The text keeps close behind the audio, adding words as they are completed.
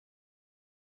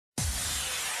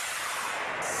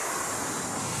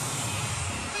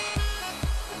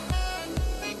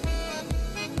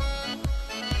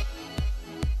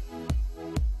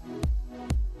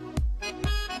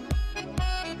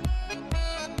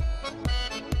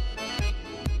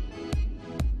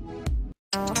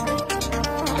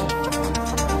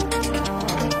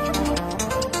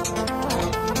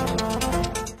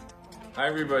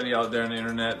everybody out there on the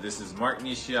internet. This is Mark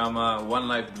Nishiyama,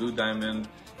 Onelife Blue Diamond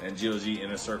and GOG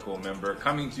Inner Circle member,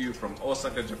 coming to you from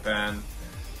Osaka, Japan,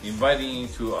 inviting you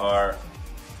to our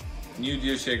new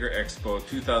Dealshaker Expo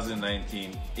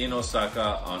 2019 in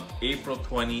Osaka on April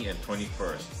 20 and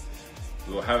 21st.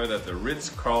 We will have it at the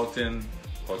Ritz-Carlton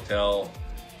Hotel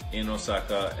in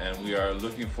Osaka, and we are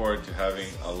looking forward to having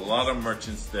a lot of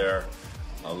merchants there,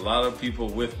 a lot of people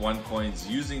with OneCoins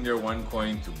using their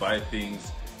OneCoin to buy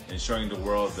things and showing the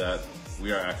world that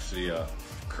we are actually a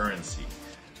currency.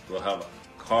 We'll have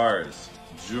cars,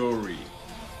 jewelry,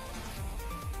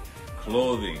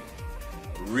 clothing,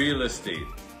 real estate,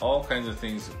 all kinds of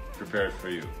things prepared for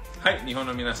you. はい、日本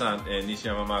の皆さん、西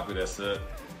山マークです。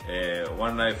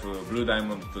ワンライフブルーダイヤ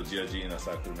モンドと GOG の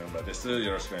サークルメンバーです。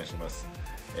よろしくお願いします。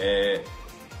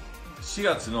4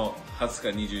月の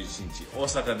20日、21日、大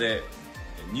阪で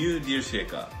ニューディールシェイ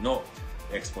カーの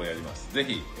エクスポをやります。ぜ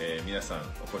ひ、皆さん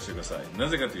お越しください。な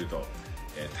ぜかというと、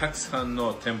たくさん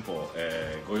の店舗を、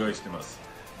ご用意してます。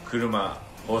車、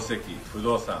宝石、不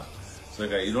動産、それ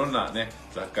からいろんな、ね、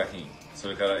雑貨品、そ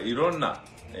れからいろんな、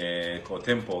こう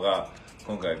店舗が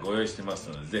今回ご用意してます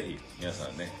ので、ぜひ皆さ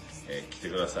んね、来て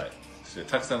ください。そして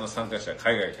たくさんの参加者、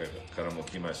海外からも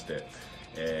来まして、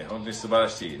本当に素晴ら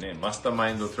しい、ね、マスターマ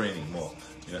インドトレーニングも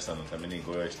皆さんのために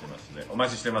ご用意してますので、お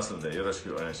待ちしてますのでよろし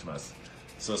くお願いします。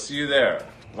So see you there.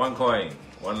 One coin,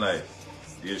 one life.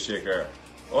 Dealshaker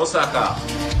Osaka.